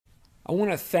I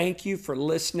want to thank you for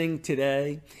listening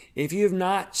today. If you have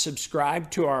not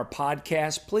subscribed to our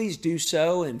podcast, please do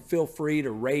so and feel free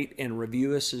to rate and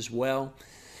review us as well.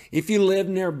 If you live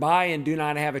nearby and do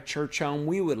not have a church home,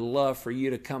 we would love for you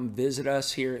to come visit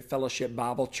us here at Fellowship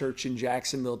Bible Church in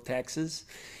Jacksonville, Texas.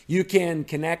 You can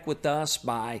connect with us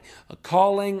by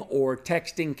calling or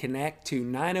texting Connect to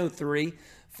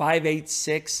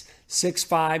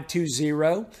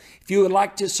 903-586-6520. If you would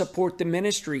like to support the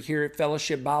ministry here at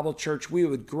Fellowship Bible Church, we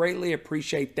would greatly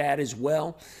appreciate that as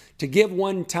well. To give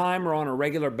one time or on a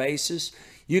regular basis,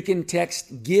 you can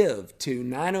text GIVE to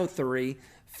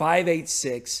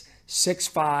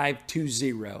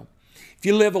 903-586-6520. If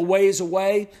you live a ways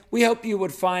away, we hope you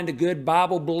would find a good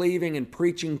Bible-believing and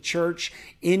preaching church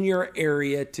in your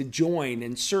area to join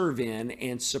and serve in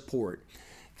and support.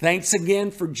 Thanks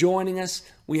again for joining us.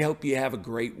 We hope you have a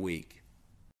great week.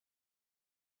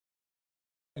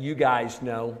 You guys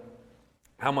know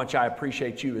how much I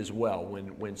appreciate you as well.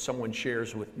 When someone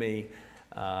shares with me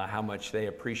how much they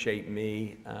appreciate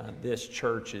me, this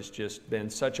church has just been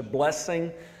such a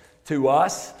blessing to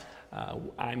us.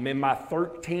 I'm in my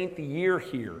 13th year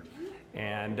here,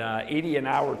 and Edie and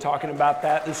I were talking about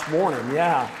that this morning.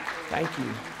 Yeah, thank you.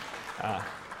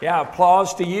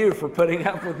 Applause to you for putting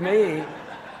up with me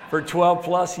for 12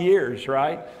 plus years,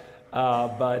 right?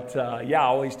 I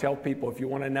always tell people, if you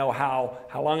want to know how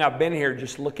long I've been here,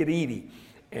 just look at Edie.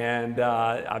 And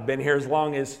I've been here as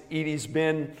long as Edie's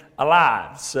been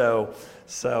alive.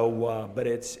 But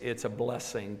it's a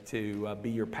blessing to be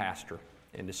your pastor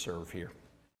and to serve here.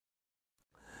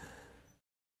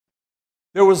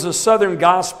 There was a Southern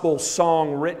gospel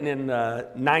song written in the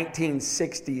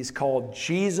 1960s called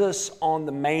Jesus on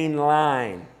the Main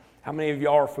Line. How many of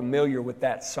y'all are familiar with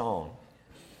that song?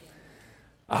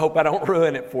 I hope I don't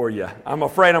ruin it for you. I'm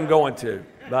afraid I'm going to.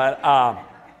 But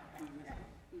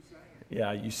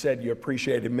you said you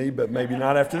appreciated me, but maybe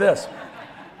not after this.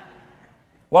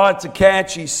 While it's a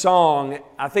catchy song,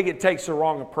 I think it takes the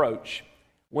wrong approach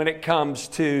when it comes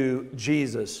to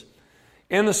Jesus.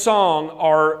 In the song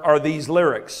are these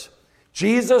lyrics.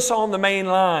 Jesus on the main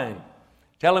line,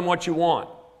 tell him what you want.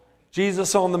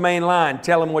 Jesus on the main line,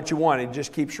 tell him what you want. It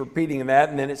just keeps repeating that,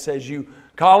 and then it says you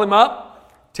call him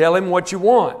up, tell him what you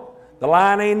want. The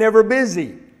line ain't never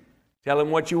busy, tell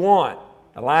him what you want.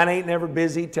 The line ain't never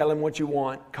busy, tell him what you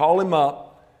want. Call him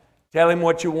up, tell him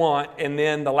what you want. And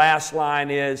then the last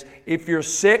line is, if you're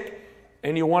sick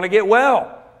and you want to get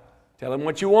well, tell him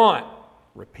what you want.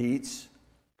 Repeats.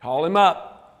 Call him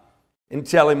up and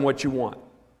tell him what you want.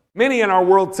 Many in our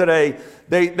world today,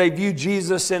 they view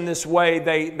Jesus in this way.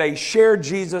 They share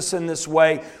Jesus in this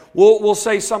way. We'll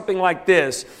say something like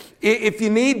this. If you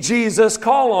need Jesus,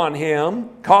 call on him.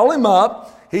 Call him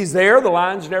up. He's there. The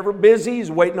line's never busy.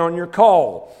 He's waiting on your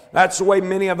call. That's the way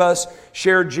many of us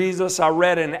share Jesus. I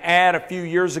read an ad a few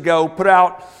years ago put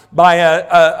out by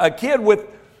a kid with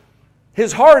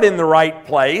his heart in the right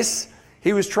place.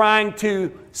 He was trying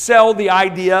to sell the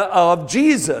idea of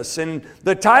Jesus. And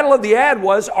the title of the ad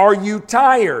was, Are You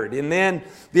Tired? And then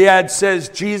the ad says,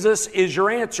 Jesus is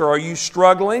your answer. Are you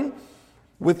struggling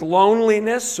with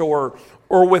loneliness or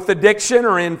with addiction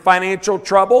or in financial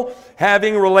trouble?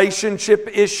 Having relationship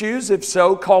issues? If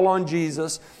so, call on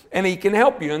Jesus and he can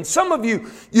help you. And some of you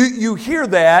hear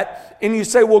that and you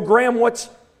say, well, Graham, what's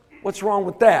wrong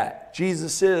with that?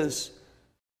 Jesus is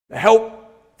the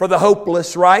help for the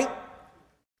hopeless, right?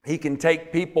 He can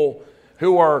take people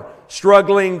who are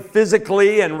struggling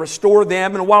physically and restore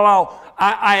them. And while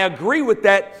I agree with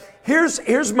that,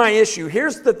 here's my issue.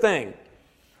 Here's the thing.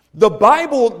 The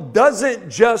Bible doesn't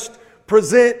just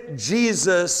present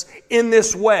Jesus in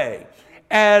this way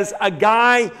as a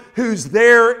guy who's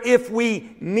there if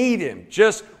we need him,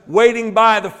 just waiting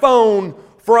by the phone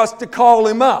for us to call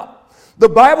him up. The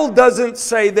Bible doesn't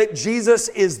say that Jesus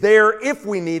is there if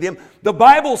we need him. The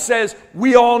Bible says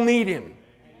we all need him.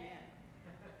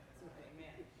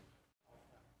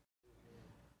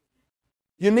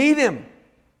 You need him.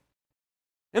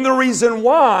 And the reason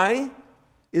why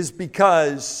is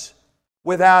because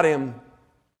without him,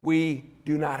 we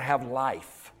do not have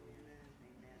life.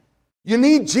 You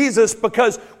need Jesus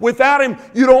because without him,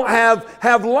 you don't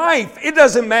have life. It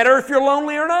doesn't matter if you're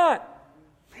lonely or not.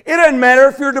 It doesn't matter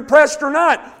if you're depressed or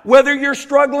not, whether you're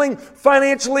struggling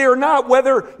financially or not,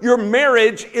 whether your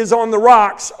marriage is on the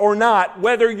rocks or not,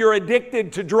 whether you're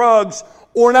addicted to drugs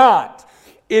or not.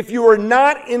 If you are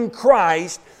not in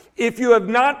Christ, if you have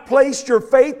not placed your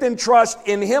faith and trust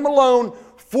in him alone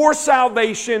for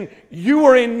salvation, you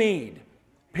are in need.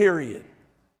 Period.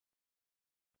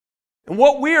 And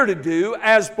what we are to do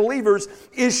as believers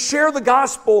is share the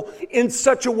gospel in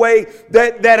such a way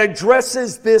that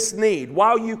addresses this need.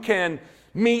 While you can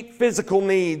meet physical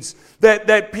needs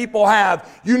that people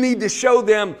have, you need to show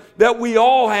them that we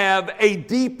all have a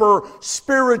deeper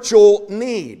spiritual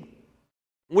need.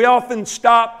 We often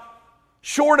stop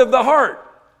short of the heart.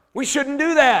 We shouldn't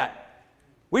do that.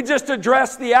 We just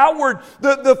address the outward,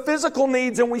 the physical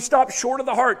needs, and we stop short of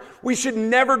the heart. We should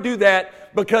never do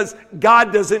that because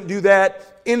God doesn't do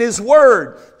that in His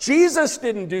Word. Jesus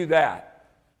didn't do that.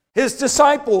 His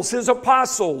disciples, His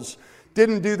apostles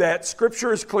didn't do that.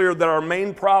 Scripture is clear that our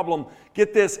main problem,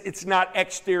 get this, it's not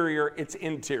exterior, it's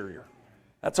interior.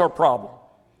 That's our problem.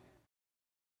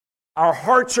 Our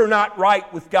hearts are not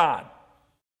right with God.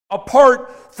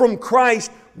 Apart from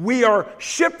Christ, we are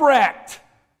shipwrecked,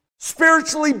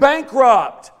 spiritually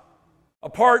bankrupt,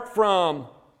 apart from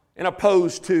and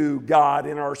opposed to God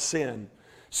in our sin.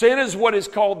 Sin is what is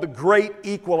called the great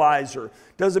equalizer.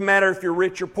 Doesn't matter if you're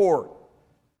rich or poor,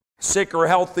 sick or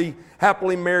healthy,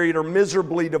 happily married or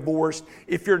miserably divorced.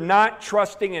 If you're not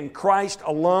trusting in Christ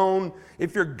alone,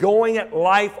 if you're going at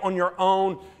life on your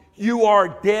own, you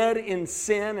are dead in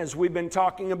sin, as we've been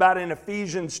talking about in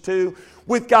Ephesians 2,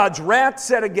 with God's wrath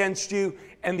set against you,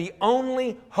 and the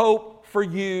only hope for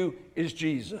you is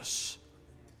Jesus.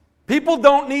 People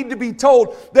don't need to be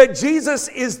told that Jesus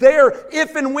is there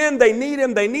if and when they need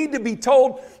Him. They need to be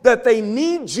told that they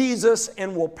need Jesus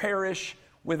and will perish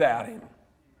without Him.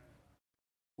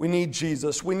 We need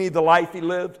Jesus. We need the life He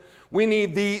lived. We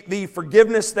need the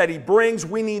forgiveness that He brings.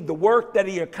 We need the work that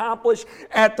He accomplished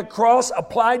at the cross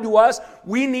applied to us.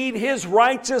 We need His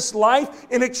righteous life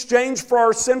in exchange for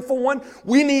our sinful one.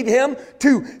 We need Him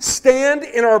to stand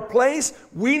in our place.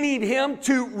 We need Him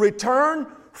to return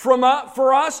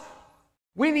for us.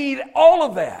 We need all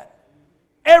of that.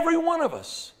 Every one of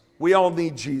us. We all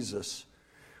need Jesus.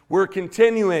 We're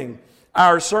continuing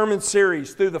our sermon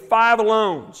series through the 5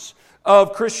 alones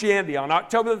of Christianity. On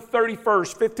October the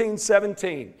 31st,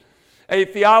 1517, a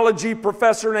theology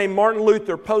professor named Martin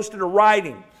Luther posted a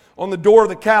writing on the door of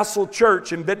the Castle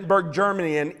Church in Wittenberg,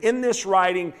 Germany. And in this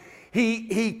writing,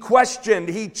 he questioned,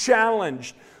 he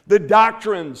challenged the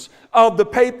doctrines of the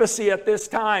papacy at this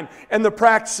time and the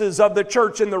practices of the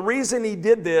church. And the reason he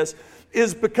did this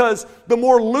is because the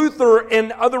more Luther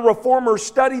and other reformers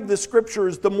studied the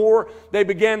Scriptures, the more they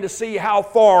began to see how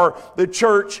far the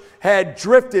church had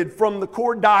drifted from the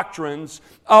core doctrines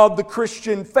of the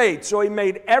Christian faith. So he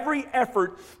made every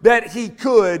effort that he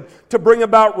could to bring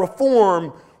about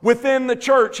reform within the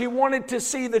church. He wanted to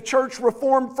see the church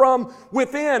reformed from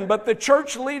within, but the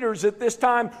church leaders at this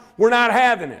time were not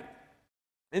having it.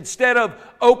 Instead of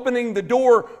opening the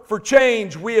door for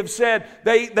change, we have said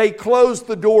they closed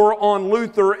the door on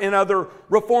Luther and other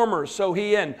reformers. So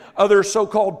he and other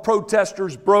so-called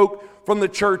protesters broke from the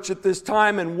church at this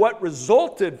time. And what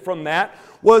resulted from that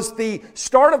was the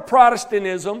start of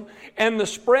Protestantism and the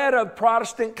spread of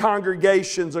Protestant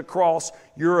congregations across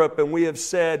Europe. And we have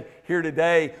said here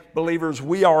today, believers,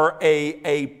 we are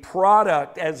a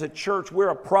product as a church. We're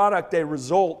a product, a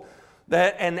result,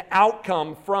 an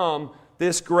outcome from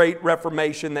this great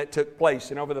Reformation that took place.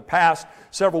 And over the past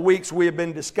several weeks, we have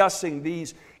been discussing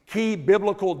these key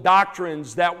biblical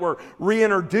doctrines that were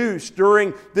reintroduced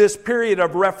during this period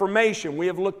of Reformation. We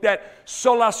have looked at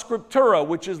sola scriptura,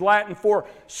 which is Latin for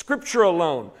Scripture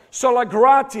alone. Sola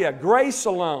gratia, grace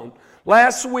alone.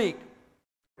 Last week,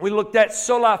 we looked at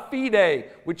sola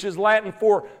fide, which is Latin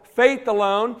for faith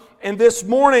alone. And this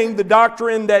morning, the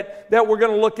doctrine that we're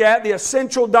going to look at, the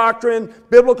essential doctrine,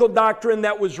 biblical doctrine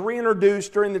that was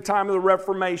reintroduced during the time of the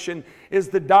Reformation, is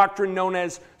the doctrine known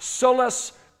as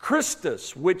solus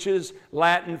Christus, which is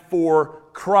Latin for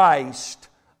Christ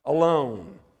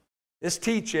alone. This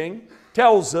teaching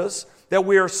tells us that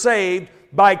we are saved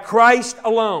by Christ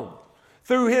alone,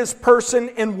 through His person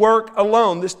and work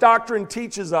alone. This doctrine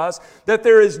teaches us that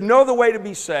there is no other way to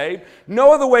be saved,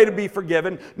 no other way to be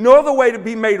forgiven, no other way to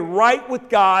be made right with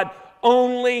God,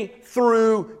 only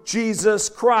through Jesus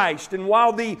Christ. And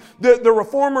while the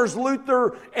reformers,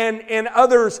 Luther and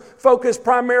others, focus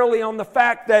primarily on the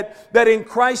fact that in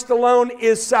Christ alone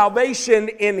is salvation,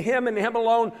 in Him and Him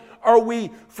alone are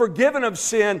we forgiven of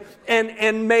sin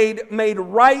and made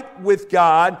right with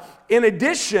God, in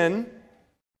addition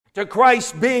to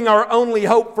Christ being our only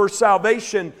hope for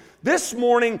salvation, this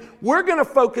morning we're going to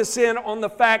focus in on the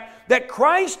fact that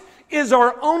Christ is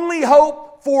our only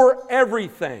hope for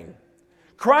everything.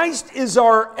 Christ is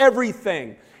our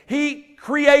everything. He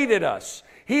created us.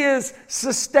 He is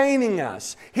sustaining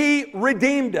us. He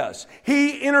redeemed us.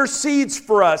 He intercedes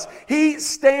for us. He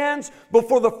stands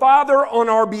before the Father on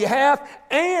our behalf,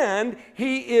 and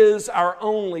He is our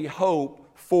only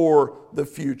hope for the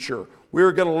future.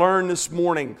 We're going to learn this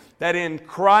morning that in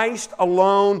Christ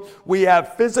alone we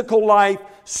have physical life,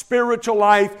 spiritual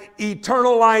life,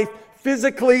 eternal life,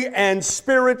 physically and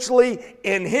spiritually,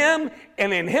 in Him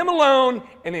and in Him alone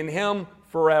and in Him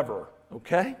forever.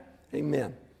 Okay?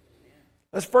 Amen.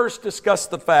 Let's first discuss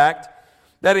the fact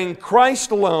that in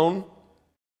Christ alone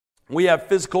we have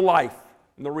physical life.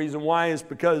 And the reason why is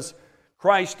because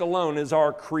Christ alone is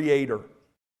our Creator.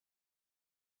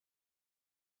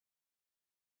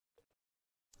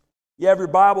 You have your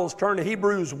Bibles, turn to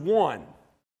Hebrews 1.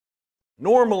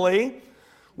 Normally,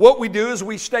 what we do is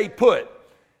we stay put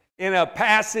in a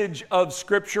passage of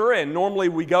Scripture, and normally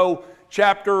we go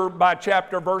chapter by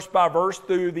chapter, verse by verse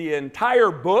through the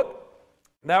entire book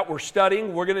that we're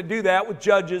studying. We're going to do that with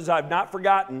Judges. I've not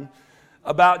forgotten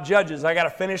about Judges. I got to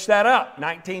finish that up.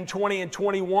 19, 20, and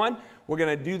 21. We're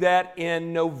going to do that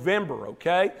in November,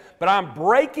 okay? But I'm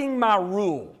breaking my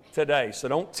rule today, so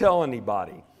don't tell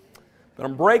anybody. But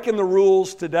I'm breaking the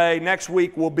rules today. Next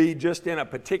week will be just in a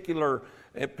particular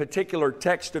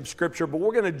text of Scripture, but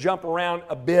we're going to jump around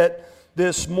a bit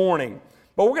this morning.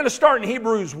 But we're going to start in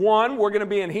Hebrews 1. We're going to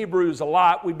be in Hebrews a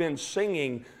lot. We've been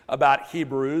singing about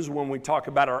Hebrews when we talk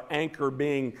about our anchor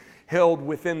being held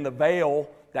within the veil.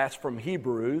 That's from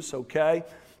Hebrews, okay?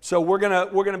 So we're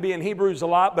going to be in Hebrews a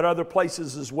lot, but other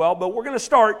places as well. But we're going to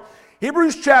start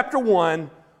Hebrews chapter 1,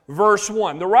 verse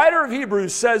 1. The writer of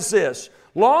Hebrews says this: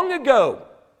 long ago,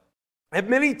 at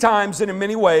many times and in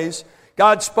many ways,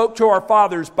 God spoke to our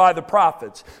fathers by the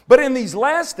prophets. But in these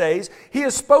last days, He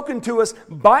has spoken to us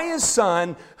by His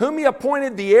Son, whom He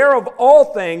appointed the heir of all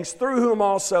things, through whom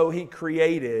also He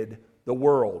created the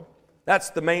world. That's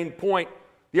the main point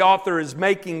the author is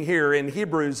making here in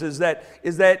Hebrews, is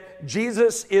that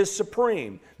Jesus is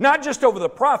supreme. Not just over the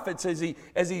prophets, as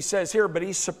he says here, but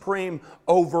He's supreme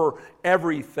over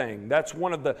everything. That's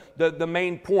one of the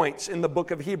main points in the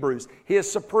book of Hebrews. He is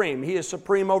supreme. He is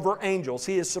supreme over angels.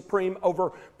 He is supreme over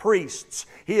priests.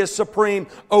 He is supreme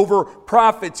over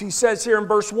prophets. He says here in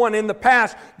verse 1, in the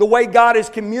past, the way God has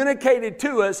communicated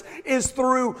to us is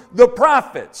through the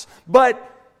prophets. But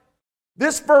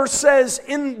this verse says,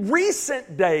 in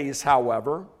recent days,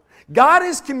 however, God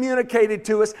has communicated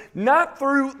to us not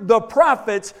through the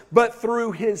prophets, but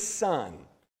through His Son,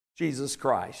 Jesus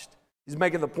Christ. He's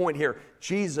making the point here,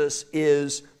 Jesus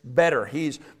is better.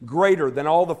 He's greater than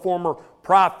all the former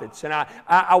prophets. And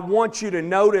I want you to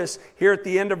notice here at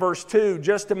the end of verse 2,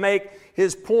 just to make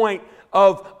his point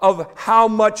of how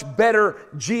much better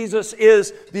Jesus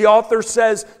is. The author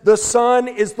says the Son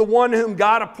is the one whom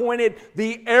God appointed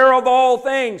the heir of all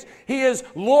things. He is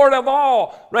Lord of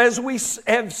all. As we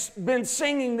have been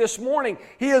singing this morning,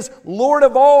 He is Lord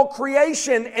of all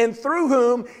creation, and through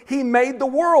whom He made the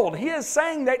world. He is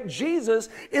saying that Jesus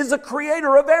is the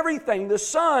creator of everything. The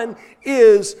Son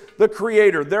is the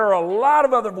creator. There are a lot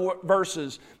of other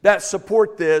verses that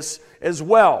support this as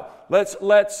well.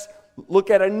 Let's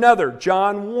look at another,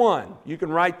 John 1. You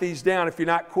can write these down if you're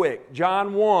not quick.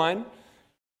 John 1,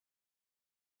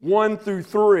 1 through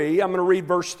 3. I'm going to read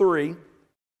verse 3.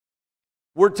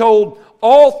 We're told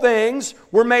all things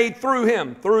were made through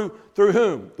Him. Through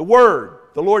whom? The Word,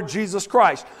 the Lord Jesus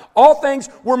Christ. All things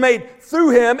were made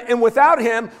through Him, and without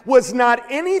Him was not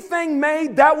anything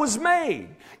made that was made.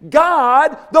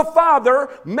 God the Father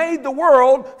made the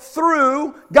world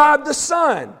through God the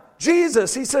Son.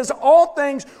 Jesus, He says, all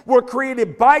things were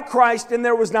created by Christ, and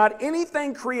there was not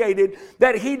anything created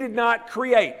that He did not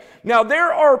create. Now,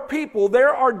 there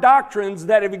are doctrines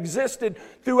that have existed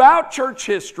throughout church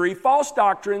history, false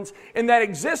doctrines, and that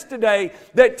exist today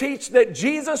that teach that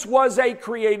Jesus was a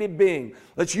created being.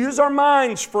 Let's use our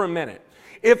minds for a minute.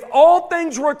 If all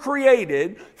things were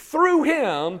created through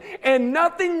Him, and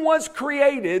nothing was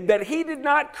created that He did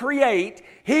not create,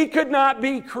 He could not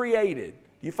be created.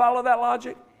 Do you follow that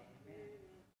logic?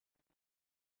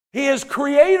 He is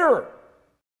creator,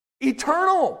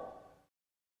 eternal.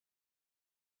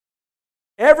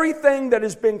 Everything that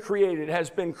has been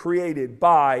created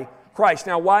by Christ.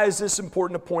 Now, why is this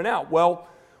important to point out? Well,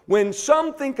 when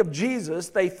some think of Jesus,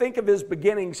 they think of His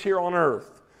beginnings here on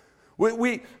earth.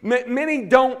 Many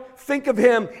don't think of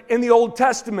Him in the Old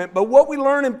Testament, but what we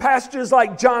learn in passages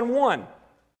like John 1,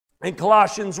 in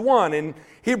Colossians 1, in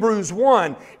Hebrews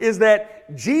 1, is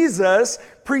that Jesus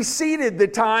preceded the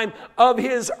time of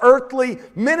His earthly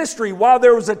ministry. While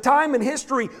there was a time in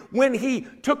history when He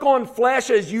took on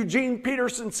flesh, as Eugene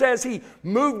Peterson says, He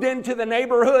moved into the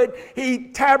neighborhood, He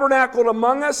tabernacled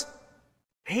among us.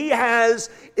 He has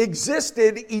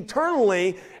existed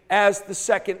eternally as the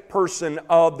second person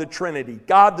of the Trinity.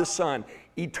 God the Son,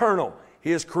 eternal.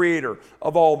 He is creator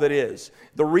of all that is.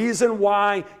 The reason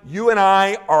why you and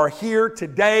I are here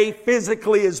today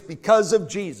physically is because of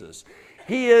Jesus.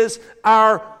 He is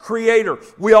our creator.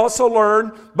 We also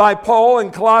learn by Paul in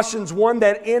Colossians 1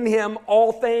 that in Him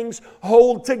all things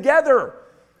hold together.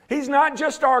 He's not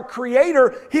just our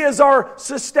creator, He is our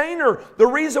sustainer. The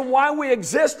reason why we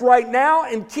exist right now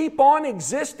and keep on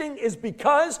existing is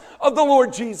because of the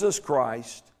Lord Jesus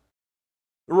Christ.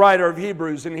 The writer of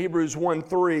Hebrews in Hebrews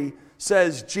 1:3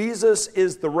 says, Jesus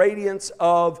is the radiance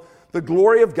of the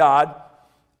glory of God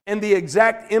and the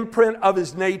exact imprint of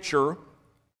His nature,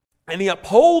 and He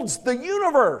upholds the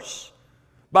universe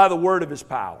by the word of His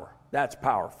power. That's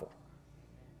powerful.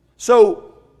 So,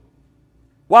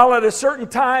 while at a certain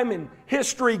time in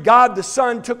history, God the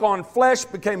Son took on flesh,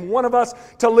 became one of us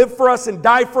to live for us and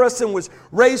die for us and was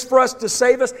raised for us to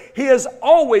save us, He has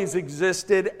always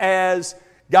existed as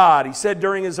God. He said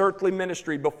during His earthly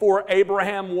ministry, before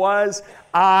Abraham was,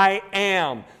 I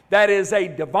am. That is a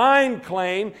divine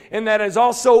claim, and that is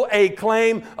also a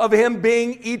claim of Him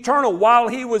being eternal. While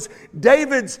He was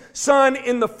David's son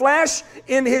in the flesh,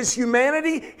 in His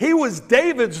humanity, He was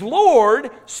David's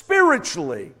Lord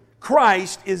spiritually.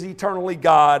 Christ is eternally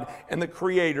God and the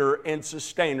creator and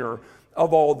sustainer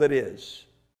of all that is.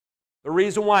 The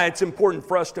reason why it's important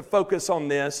for us to focus on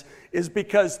this is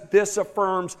because this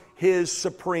affirms His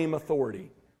supreme authority.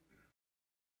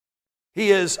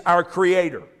 He is our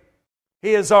creator.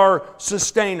 He is our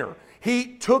sustainer.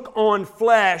 He took on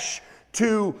flesh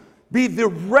to be the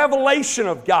revelation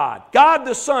of God. God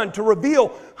the Son, to reveal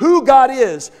who God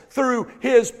is through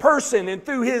His person and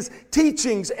through His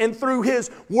teachings and through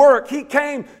His work. He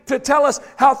came to tell us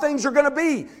how things are going to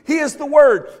be. He is the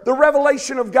Word, the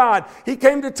revelation of God. He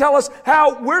came to tell us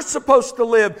how we're supposed to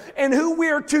live and who we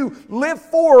are to live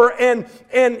for. And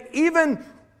even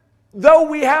though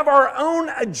we have our own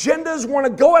agendas, want to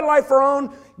go at life our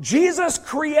own, Jesus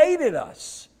created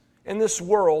us in this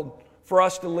world for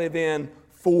us to live in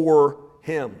for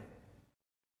Him.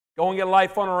 Going at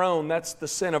life on our own, that's the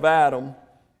sin of Adam.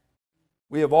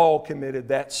 We have all committed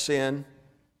that sin.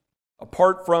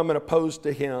 Apart from and opposed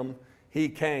to Him, He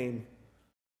came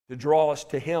to draw us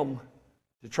to Him,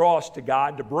 to draw us to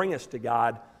God, to bring us to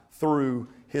God through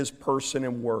His person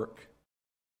and work.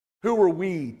 Who are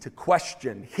we to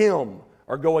question Him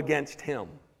or go against Him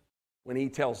when He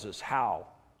tells us how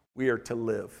we are to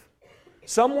live?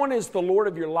 Someone is the Lord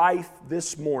of your life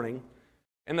this morning,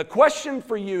 and the question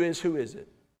for you is, who is it?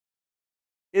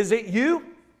 Is it you?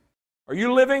 Are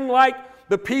you living like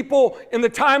the people in the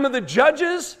time of the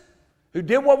judges who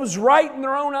did what was right in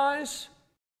their own eyes?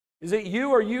 Is it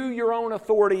you? Are you your own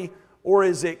authority? Or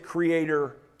is it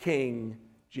Creator King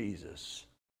Jesus?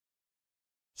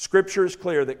 Scripture is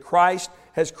clear that Christ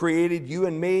has created you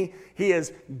and me. He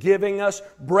is giving us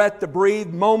breath to breathe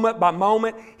moment by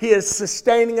moment. He is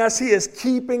sustaining us. He is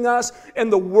keeping us in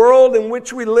the world in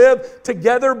which we live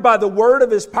together by the word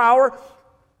of His power.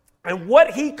 And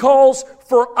what He calls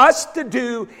for us to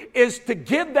do is to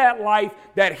give that life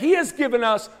that He has given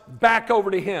us back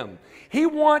over to Him. He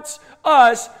wants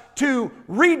us to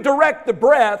redirect the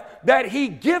breath that He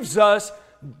gives us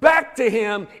back to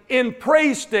Him in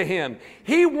praise to Him.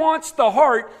 He wants the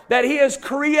heart that He has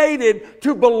created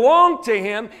to belong to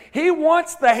Him. He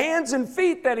wants the hands and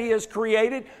feet that He has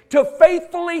created to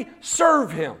faithfully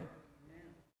serve Him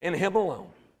and Him alone.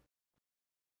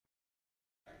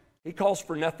 He calls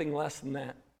for nothing less than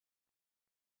that.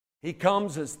 He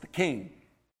comes as the King,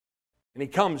 and He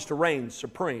comes to reign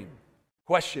supreme.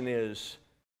 Question is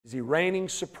He reigning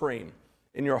supreme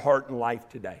in your heart and life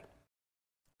today?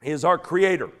 He is our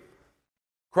Creator.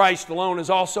 Christ alone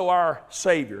is also our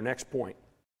Savior. Next point.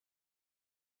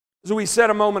 As we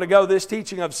said a moment ago, this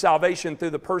teaching of salvation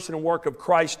through the person and work of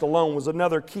Christ alone was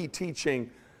another key teaching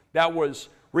that was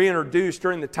reintroduced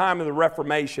during the time of the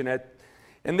Reformation.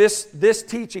 And this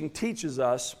teaching teaches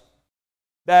us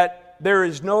that there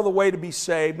is no other way to be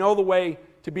saved, no other way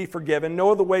to be forgiven,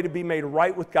 no other way to be made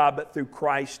right with God but through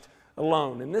Christ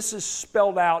alone. And this is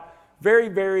spelled out very,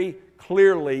 very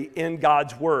clearly in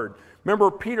God's Word. Remember,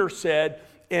 Peter said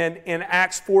in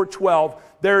Acts 4:12,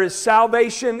 there is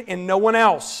salvation in no one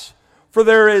else, for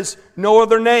there is no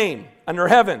other name under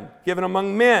heaven given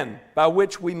among men by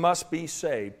which we must be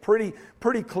saved. Pretty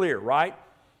clear, right?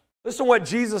 Listen to what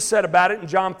Jesus said about it in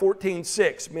John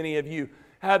 14:6. Many of you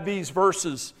have these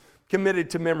verses committed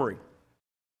to memory.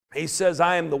 He says,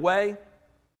 I am the way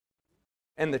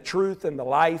and the truth and the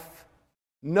life.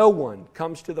 No one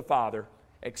comes to the Father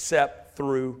except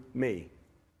through me.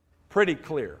 Pretty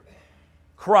clear.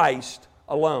 Christ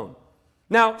alone.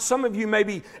 Now, some of you may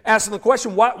be asking the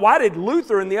question, why did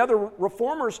Luther and the other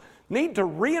reformers need to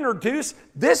reintroduce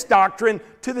this doctrine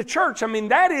to the church? I mean,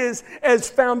 that is as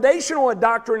foundational a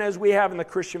doctrine as we have in the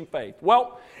Christian faith.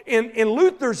 Well, in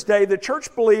Luther's day, the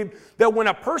church believed that when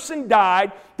a person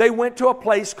died, they went to a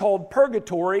place called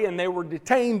purgatory, and they were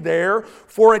detained there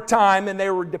for a time, and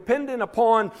they were dependent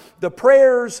upon the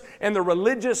prayers and the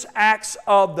religious acts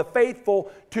of the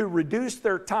faithful to reduce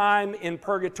their time in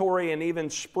purgatory and even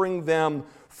spring them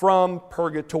from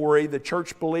purgatory. The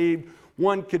church believed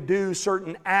one could do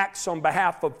certain acts on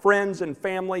behalf of friends and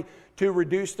family to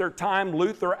reduce their time.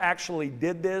 Luther actually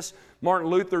did this. Martin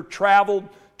Luther traveled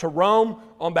to Rome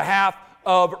on behalf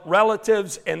of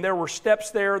relatives, and there were steps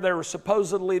there. There were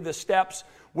supposedly the steps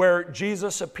where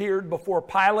Jesus appeared before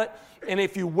Pilate, and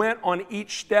if you went on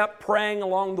each step praying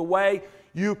along the way,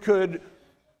 you could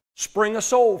spring a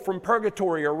soul from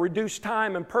purgatory or reduce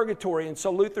time in purgatory. And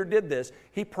so Luther did this.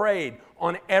 He prayed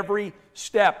on every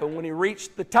step, and when he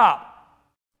reached the top,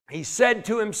 he said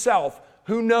to himself,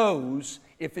 "Who knows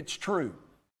if it's true?"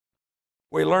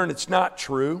 We learn it's not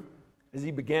true as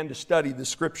he began to study the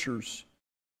Scriptures.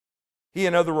 He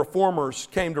and other reformers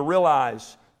came to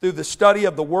realize through the study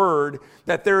of the Word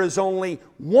that there is only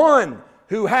one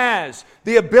who has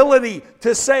the ability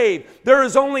to save. There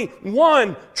is only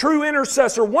one true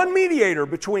intercessor, one mediator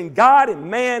between God and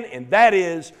man, and that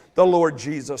is the Lord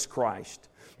Jesus Christ.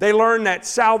 They learn that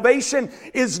salvation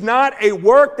is not a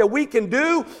work that we can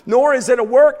do, nor is it a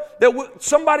work that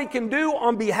somebody can do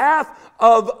on behalf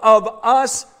of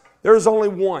us. There is only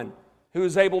one who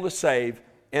is able to save,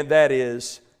 and that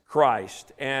is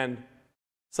Christ. And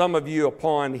some of you,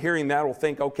 upon hearing that, will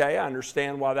think, okay, I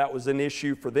understand why that was an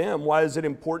issue for them. Why is it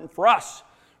important for us,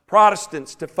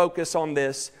 Protestants, to focus on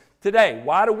this today?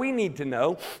 Why do we need to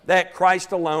know that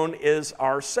Christ alone is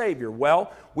our Savior?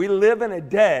 Well, we live in a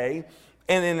day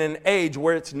and in an age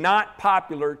where it's not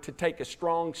popular to take a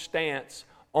strong stance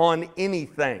on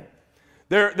anything.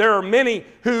 There are many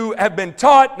who have been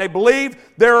taught, they believe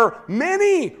there are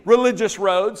many religious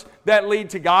roads that lead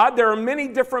to God. There are many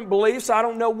different beliefs. I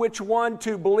don't know which one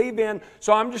to believe in,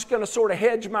 so I'm just going to sort of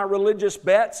hedge my religious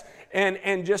bets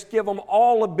and just give them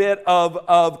all a bit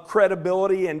of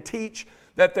credibility and teach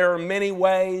that there are many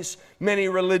ways, many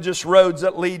religious roads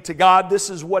that lead to God. This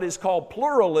is what is called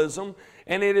pluralism,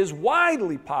 and it is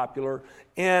widely popular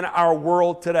in our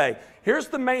world today. Here's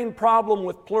the main problem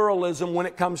with pluralism when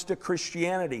it comes to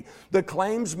Christianity. The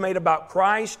claims made about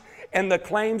Christ and the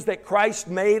claims that Christ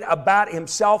made about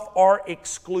himself are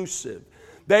exclusive.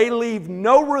 They leave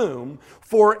no room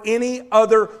for any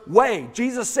other way.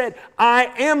 Jesus said,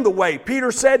 "I am the way."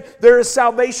 Peter said, "There is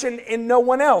salvation in no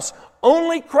one else.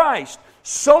 Only Christ.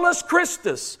 Solus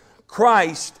Christus,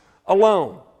 Christ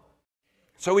alone."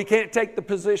 So we can't take the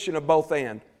position of both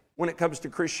and when it comes to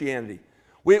Christianity.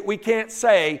 We can't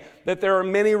say that there are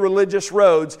many religious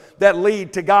roads that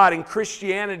lead to God, and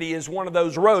Christianity is one of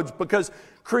those roads, because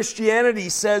Christianity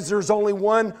says there's only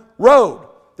one road.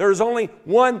 There's only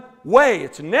one way.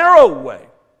 It's a narrow way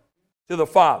to the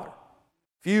Father.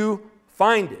 Few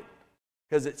find it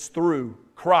because it's through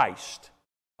Christ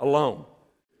alone.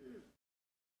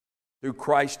 Through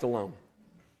Christ alone.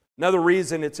 Another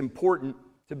reason it's important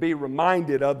to be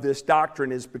reminded of this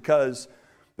doctrine is because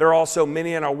there are also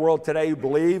many in our world today who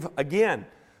believe, again,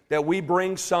 that we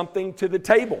bring something to the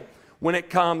table when it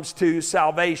comes to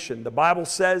salvation. The Bible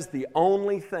says the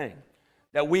only thing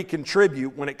that we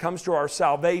contribute when it comes to our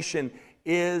salvation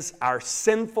is our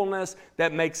sinfulness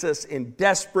that makes us in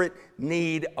desperate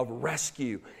need of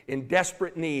rescue, in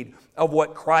desperate need of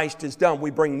what Christ has done.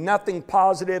 We bring nothing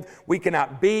positive. We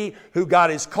cannot be who God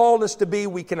has called us to be.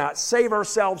 We cannot save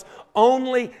ourselves.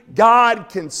 Only God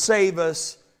can save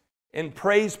us. And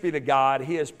praise be to God,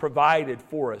 He has provided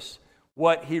for us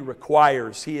what He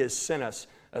requires. He has sent us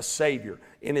a Savior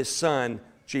in His Son,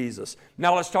 Jesus.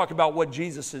 Now let's talk about what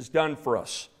Jesus has done for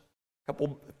us. A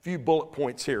few bullet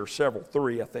points here, several,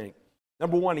 3 I think.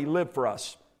 Number 1, He lived for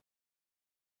us.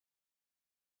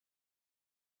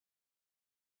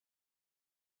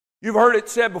 You've heard it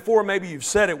said before, maybe you've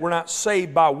said it, we're not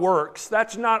saved by works.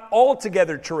 That's not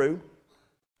altogether true.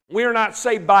 We are not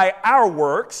saved by our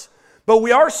works, but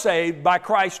we are saved by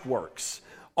Christ's works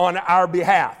on our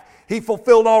behalf. He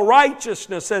fulfilled all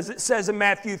righteousness, as it says in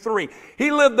Matthew 3. He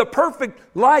lived the perfect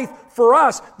life for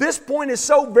us. This point is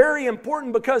so very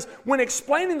important because when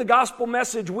explaining the gospel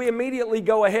message, we immediately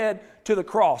go ahead to the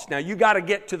cross. Now, you got to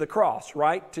get to the cross,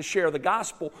 right, to share the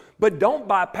gospel, but don't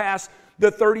bypass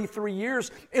the 33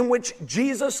 years in which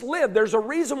Jesus lived. There's a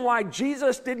reason why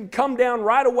Jesus didn't come down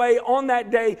right away on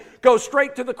that day, go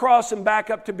straight to the cross and back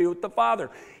up to be with the Father.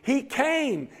 He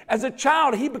came as a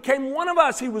child. He became one of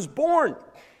us. He was born.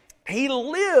 He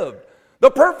lived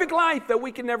the perfect life that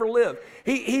we can never live.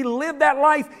 He lived that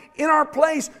life in our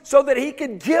place so that He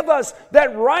could give us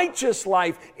that righteous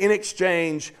life in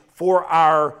exchange for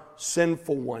our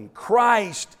sinful one.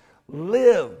 Christ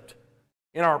lived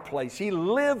in our place. He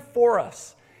lived for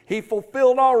us. He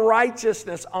fulfilled all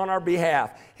righteousness on our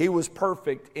behalf. He was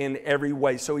perfect in every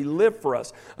way, so He lived for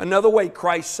us. Another way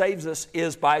Christ saves us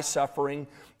is by suffering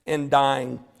and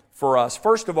dying for us.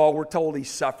 First of all, we're told He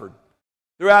suffered.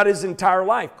 Throughout His entire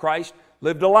life, Christ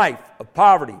lived a life of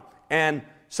poverty and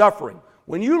suffering.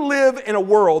 When you live in a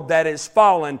world that is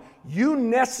fallen, you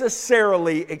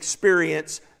necessarily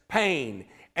experience pain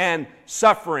and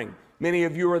suffering. Many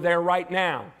of you are there right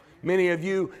now. Many of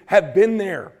you have been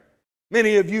there.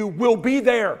 Many of you will be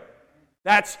there.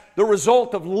 That's the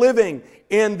result of living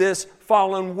in this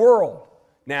fallen world.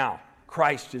 Now,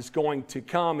 Christ is going to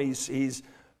come. He's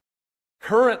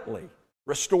currently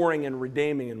restoring and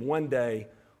redeeming, and one day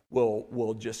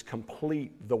will just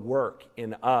complete the work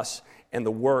in us and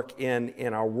the work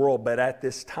in our world. But at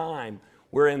this time,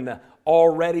 we're in the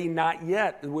already not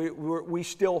yet. We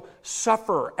still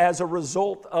suffer as a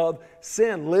result of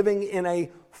sin, living in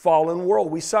a fallen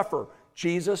world. We suffer.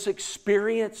 Jesus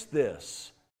experienced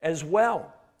this as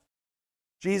well.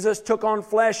 Jesus took on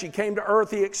flesh. He came to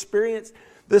earth. He experienced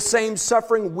the same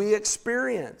suffering we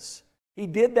experience. He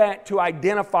did that to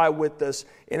identify with us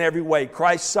in every way.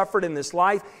 Christ suffered in this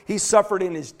life. He suffered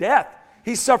in His death.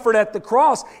 He suffered at the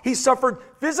cross. He suffered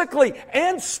physically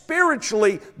and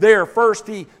spiritually there. First,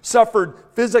 He suffered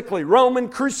physically. Roman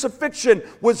crucifixion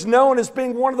was known as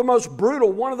being one of the most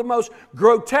brutal, one of the most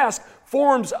grotesque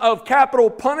forms of capital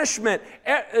punishment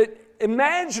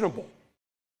imaginable.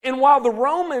 And while the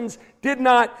Romans did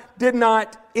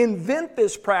not invent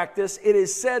this practice, it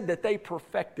is said that they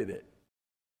perfected it.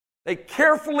 They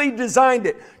carefully designed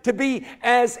it to be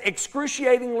as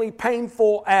excruciatingly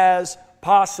painful as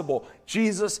possible.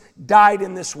 Jesus died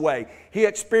in this way. He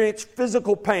experienced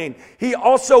physical pain. He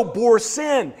also bore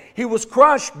sin. He was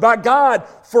crushed by God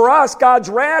for us. God's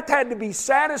wrath had to be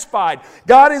satisfied.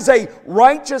 God is a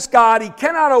righteous God. He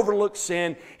cannot overlook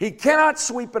sin. He cannot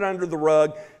sweep it under the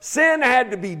rug. Sin had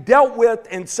to be dealt with,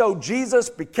 and so Jesus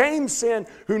became sin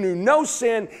who knew no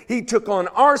sin. He took on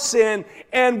our sin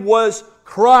and was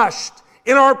crushed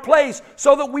in our place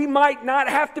so that we might not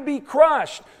have to be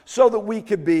crushed, so that we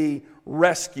could be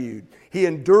rescued. He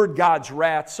endured God's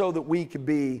wrath so that we could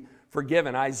be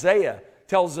forgiven. Isaiah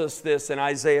tells us this in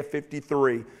Isaiah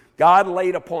 53. God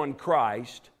laid upon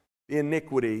Christ the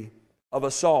iniquity of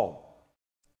us all,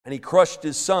 and He crushed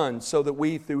His Son so that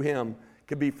we through Him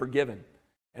could be forgiven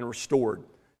and restored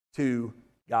to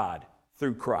God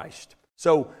through Christ.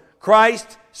 So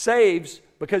Christ saves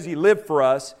because He lived for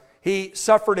us. He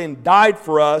suffered and died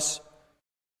for us.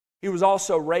 He was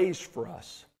also raised for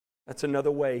us. That's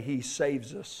another way He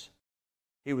saves us.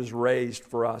 He was raised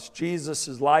for us.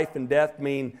 Jesus' life and death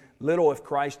mean little if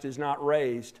Christ is not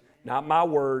raised. Not my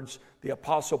words, the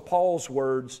Apostle Paul's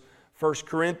words. 1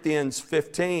 Corinthians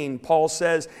 15, Paul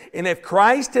says, and if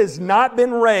Christ has not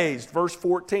been raised, verse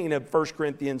 14 of 1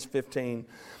 Corinthians 15,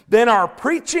 then our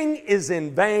preaching is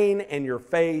in vain and your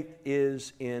faith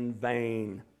is in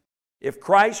vain. If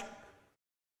Christ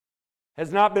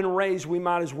has not been raised, we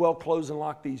might as well close and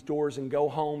lock these doors and go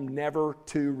home, never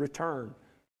to return.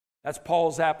 That's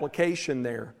Paul's application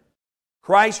there.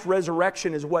 Christ's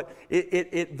resurrection is what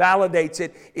it validates,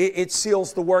 it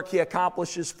seals the work He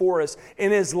accomplishes for us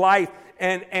in His life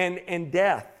and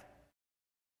death.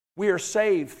 We are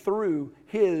saved through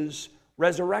His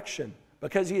resurrection.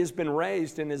 Because He has been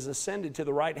raised and is ascended to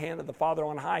the right hand of the Father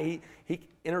on high, He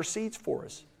intercedes for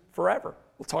us forever.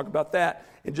 We'll talk about that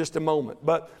in just a moment.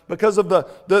 But because of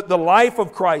the life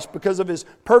of Christ, because of His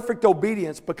perfect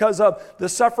obedience, because of the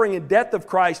suffering and death of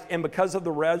Christ, and because of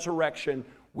the resurrection,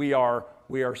 we are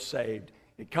saved.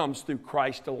 It comes through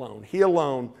Christ alone. He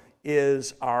alone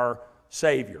is our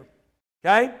Savior.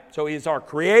 Okay? So He is our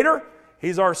Creator.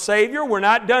 He's our Savior. We're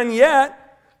not done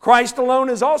yet. Christ alone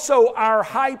is also our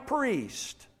High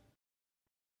Priest.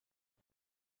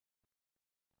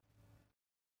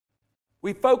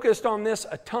 We focused on this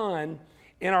a ton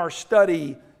in our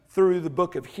study through the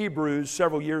book of Hebrews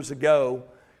several years ago.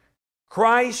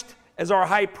 Christ as our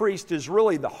high priest is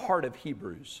really the heart of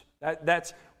Hebrews.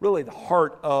 That's really the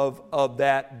heart of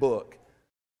that book.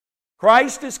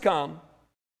 Christ has come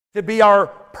to be our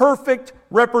perfect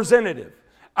representative,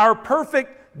 our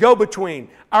perfect go-between,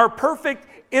 our perfect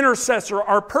intercessor,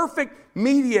 our perfect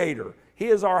mediator. He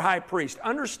is our high priest.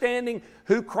 Understanding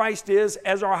who Christ is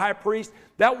as our high priest,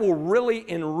 that will really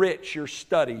enrich your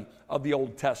study of the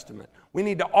Old Testament. We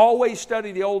need to always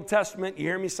study the Old Testament. You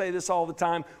hear me say this all the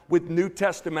time, with New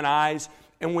Testament eyes.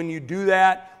 And when you do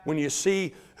that, when you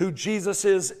see who Jesus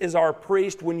is our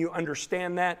priest, when you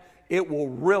understand that, it will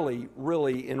really,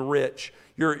 really enrich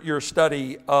your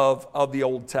study of the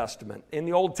Old Testament. In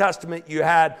the Old Testament, you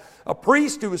had a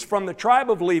priest who was from the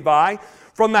tribe of Levi,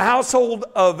 from the household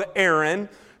of Aaron,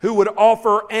 who would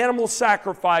offer animal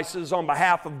sacrifices on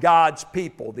behalf of God's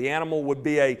people. The animal would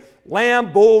be a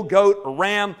lamb, bull, goat, or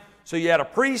ram. So you had a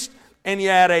priest and you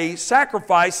had a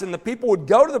sacrifice, and the people would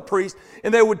go to the priest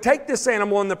and they would take this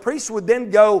animal, and the priest would then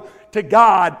go to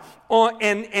God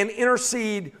and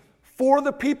intercede for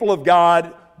the people of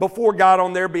God before God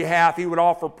on their behalf. He would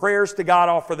offer prayers to God,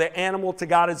 offer the animal to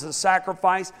God as a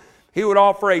sacrifice. He would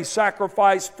offer a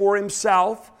sacrifice for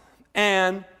himself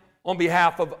and on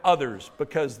behalf of others,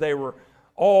 because they were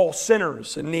all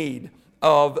sinners in need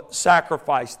of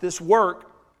sacrifice. This work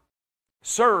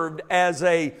served as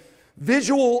a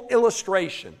visual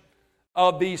illustration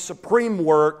of the supreme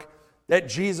work that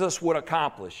Jesus would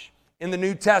accomplish. In the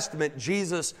New Testament,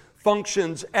 Jesus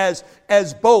functions as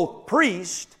both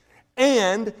priest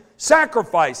and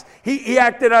sacrifice. He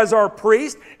acted as our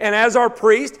priest, and as our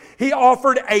priest, he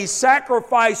offered a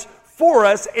sacrifice for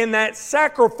us, and that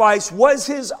sacrifice was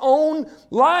his own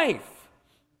life.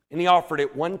 And he offered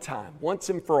it one time, once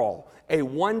and for all, a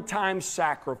one-time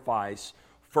sacrifice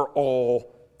for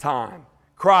all time.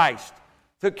 Christ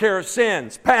took care of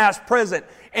sins, past, present,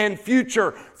 and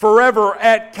future, forever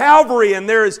at Calvary. And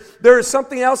there is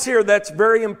something else here that's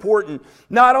very important.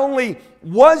 Not only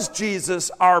was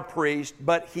Jesus our priest,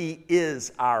 but he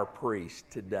is our priest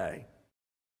today.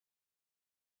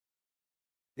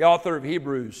 The author of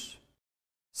Hebrews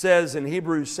says in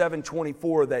Hebrews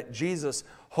 7:24 that Jesus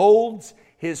holds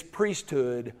his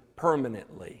priesthood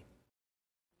permanently.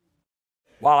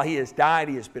 While he has died,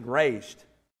 he has been raised,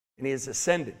 and he has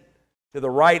ascended to the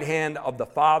right hand of the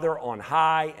Father on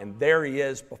high, and there he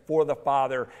is before the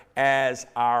Father as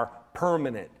our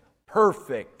permanent,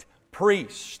 perfect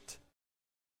priest.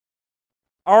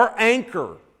 Our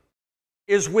anchor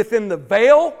is within the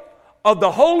veil of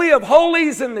the Holy of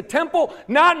Holies in the temple,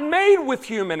 not made with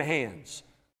human hands,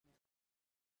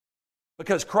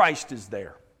 because Christ is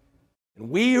there. And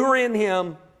we who are in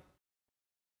him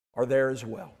are there as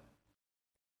well,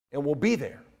 and will be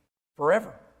there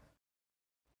forever.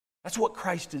 That's what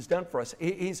Christ has done for us.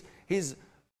 He's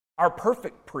our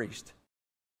perfect priest.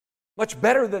 Much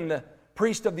better than the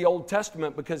priest of the Old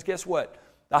Testament, because guess what?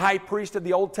 The high priest of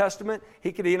the Old Testament,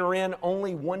 he could enter in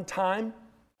only one time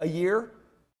a year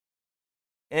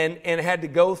and had to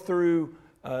go through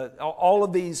all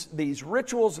of these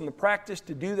rituals and the practice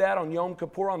to do that on Yom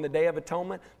Kippur, on the Day of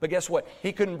Atonement. But guess what?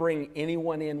 He couldn't bring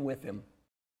anyone in with him.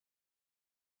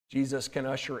 Jesus can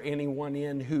usher anyone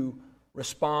in who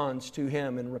responds to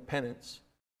him in repentance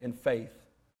and faith.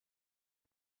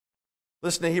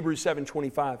 Listen to Hebrews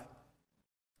 7:25.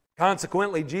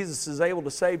 Consequently, Jesus is able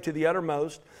to save to the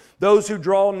uttermost those who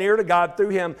draw near to God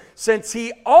through him, since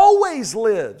he always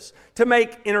lives to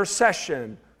make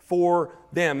intercession for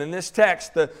them. In this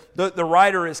text, the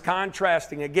writer is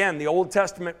contrasting, again, the Old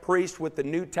Testament priest with the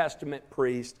New Testament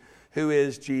priest, who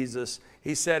is Jesus.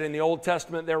 He said in the Old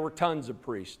Testament there were tons of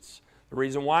priests. The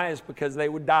reason why is because they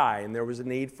would die, and there was a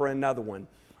need for another one.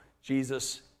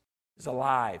 Jesus is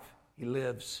alive. He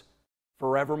lives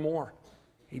forevermore.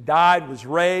 He died, was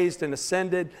raised, and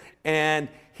ascended, and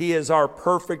he is our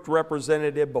perfect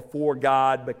representative before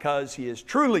God, because he is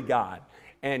truly God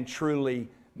and truly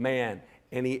man.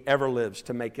 And he ever lives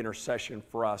to make intercession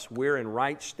for us. We're in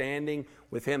right standing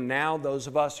with him now, those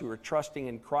of us who are trusting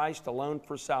in Christ alone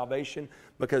for salvation,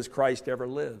 because Christ ever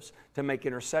lives to make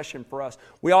intercession for us.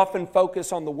 We often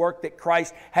focus on the work that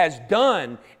Christ has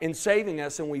done in saving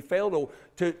us, and we fail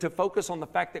to focus on the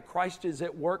fact that Christ is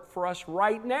at work for us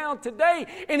right now, today,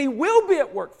 and he will be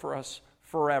at work for us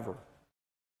forever.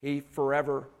 He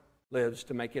forever lives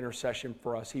to make intercession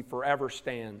for us. He forever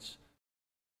stands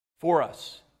for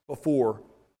us before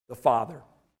the Father.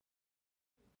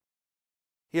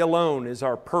 He alone is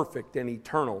our perfect and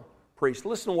eternal priest.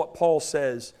 Listen to what Paul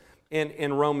says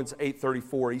in Romans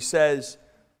 8:34. He says,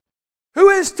 "Who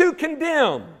is to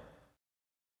condemn?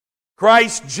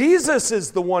 Christ Jesus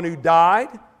is the one who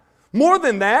died. More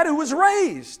than that, who was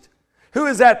raised, who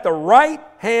is at the right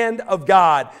hand of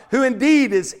God, who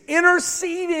indeed is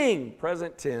interceding,"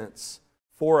 present tense,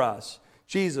 "for us."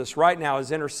 Jesus right now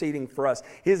is interceding for us.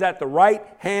 He is at the right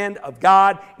hand of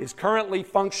God, is currently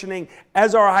functioning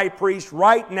as our high priest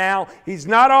right now. He's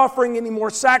not offering any more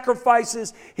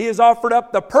sacrifices. He has offered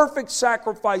up the perfect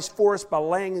sacrifice for us by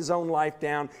laying His own life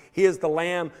down. He is the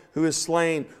Lamb who is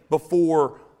slain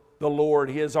before the Lord.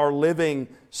 He is our living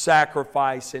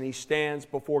sacrifice, and He stands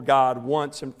before God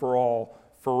once and for all,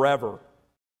 forever.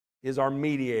 He is our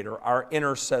mediator, our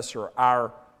intercessor,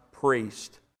 our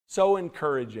priest. So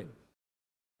encouraging.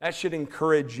 That should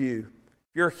encourage you.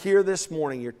 If you're here this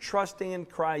morning, you're trusting in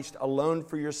Christ alone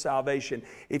for your salvation.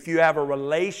 If you have a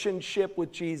relationship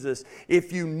with Jesus,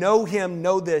 if you know Him,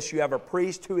 know this: you have a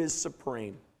priest who is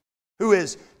supreme, who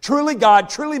is truly God,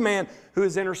 truly man, who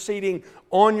is interceding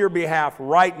on your behalf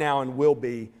right now and will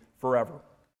be forever.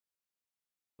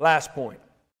 Last point.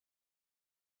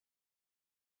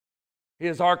 He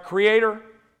is our Creator.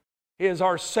 He is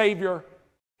our Savior.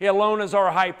 He alone is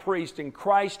our high priest, and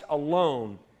Christ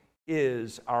alone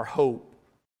is our hope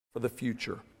for the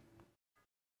future.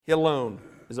 He alone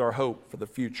is our hope for the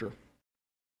future.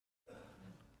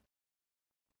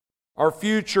 Our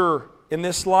future in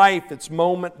this life, it's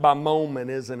moment by moment,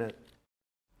 isn't it?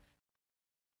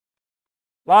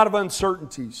 A lot of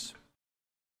uncertainties.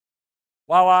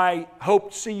 While I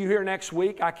hope to see you here next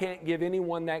week, I can't give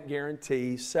anyone that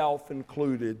guarantee, self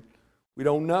included. We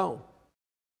don't know.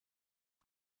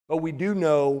 But we do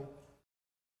know,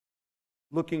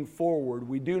 looking forward,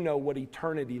 we do know what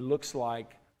eternity looks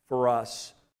like for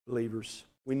us believers.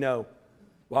 We know.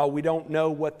 While we don't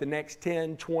know what the next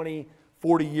 10, 20,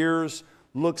 40 years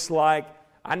looks like,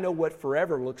 I know what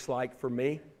forever looks like for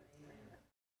me.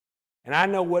 And I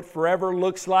know what forever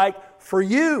looks like for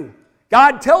you.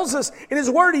 God tells us in His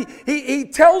Word, He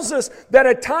tells us that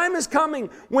a time is coming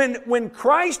when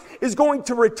Christ is going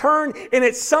to return, and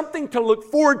it's something to look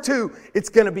forward to. It's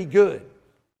going to be good.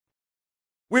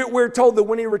 We're told that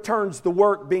when He returns, the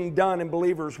work being done in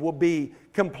believers will be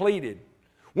completed.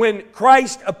 When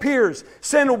Christ appears,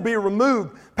 sin will be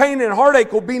removed. Pain and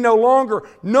heartache will be no longer.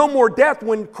 No more death.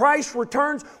 When Christ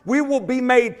returns, we will be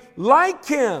made like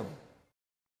Him.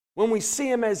 When we see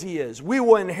Him as He is, we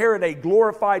will inherit a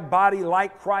glorified body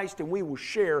like Christ, and we will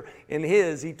share in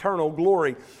His eternal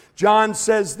glory. John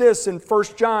says this in 1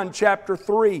 John chapter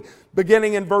 3,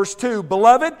 beginning in verse 2.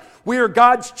 Beloved, we are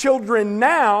God's children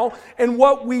now, and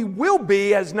what we will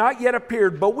be has not yet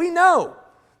appeared. But we know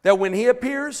that when He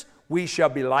appears, we shall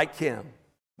be like Him,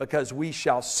 because we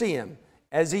shall see Him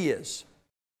as He is.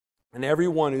 And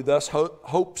everyone who thus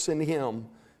hopes in Him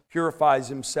purifies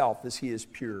himself as He is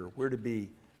pure. We're to be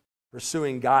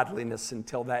pursuing godliness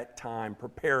until that time,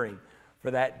 preparing for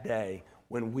that day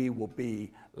when we will be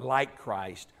like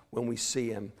Christ, when we see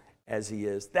Him as He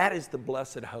is. That is the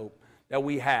blessed hope that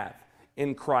we have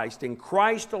in Christ. In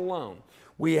Christ alone,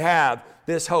 we have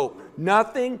this hope.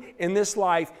 Nothing in this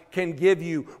life can give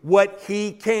you what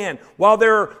He can. While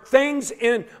there are things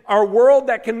in our world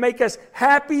that can make us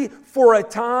happy for a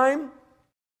time,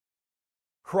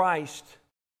 Christ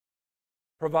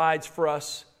provides for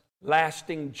us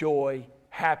lasting joy,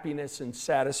 happiness, and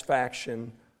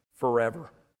satisfaction forever.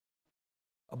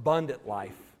 Abundant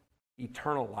life,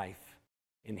 eternal life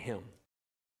in Him.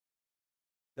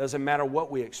 Doesn't matter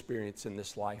what we experience in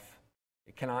this life.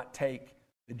 It cannot take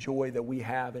the joy that we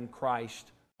have in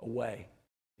Christ away.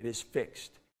 It is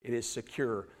fixed. It is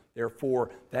secure. Therefore,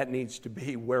 that needs to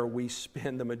be where we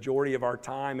spend the majority of our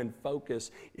time and focus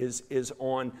is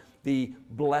on the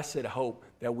blessed hope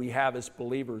that we have as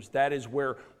believers. That is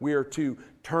where we are to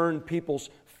turn people's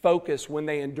focus when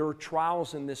they endure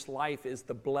trials in this life, is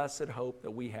the blessed hope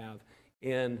that we have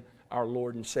in our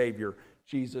Lord and Savior,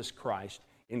 Jesus Christ.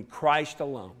 In Christ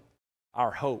alone,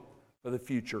 our hope for the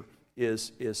future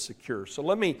is secure. So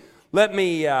let me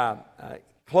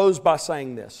close by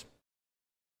saying this.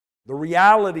 The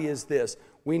reality is this: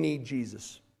 we need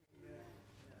Jesus.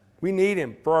 We need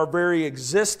Him for our very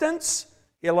existence.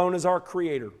 He alone is our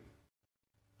Creator.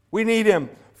 We need Him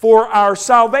for our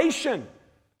salvation.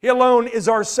 He alone is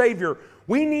our Savior.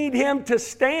 We need Him to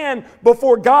stand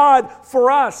before God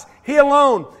for us. He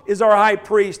alone is our high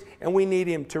priest, and we need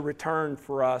Him to return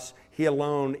for us. He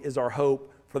alone is our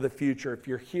hope for the future. If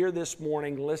you're here this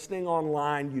morning, listening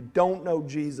online, you don't know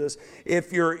Jesus,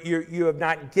 if you have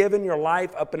not given your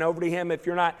life up and over to Him, if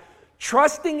you're not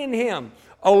trusting in Him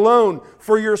alone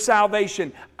for your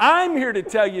salvation, I'm here to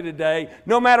tell you today,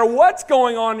 no matter what's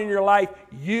going on in your life,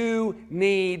 you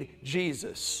need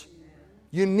Jesus.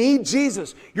 You need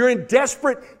Jesus. You're in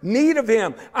desperate need of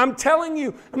Him. I'm telling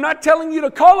you, I'm not telling you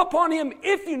to call upon Him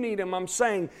if you need Him. I'm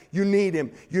saying you need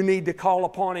Him. You need to call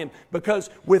upon Him, because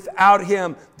without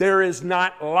Him, there is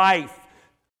not life.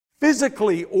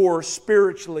 physically or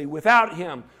spiritually. Without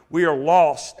Him, we are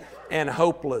lost and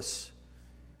hopeless.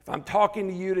 If I'm talking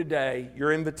to you today,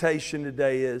 your invitation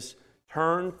today is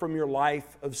turn from your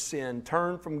life of sin.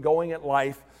 Turn from going at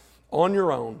life on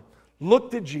your own.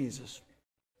 Look to Jesus.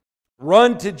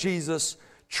 Run to Jesus.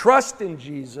 Trust in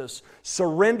Jesus.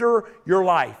 Surrender your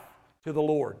life to the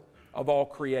Lord of all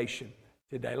creation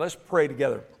today. Let's pray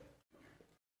together.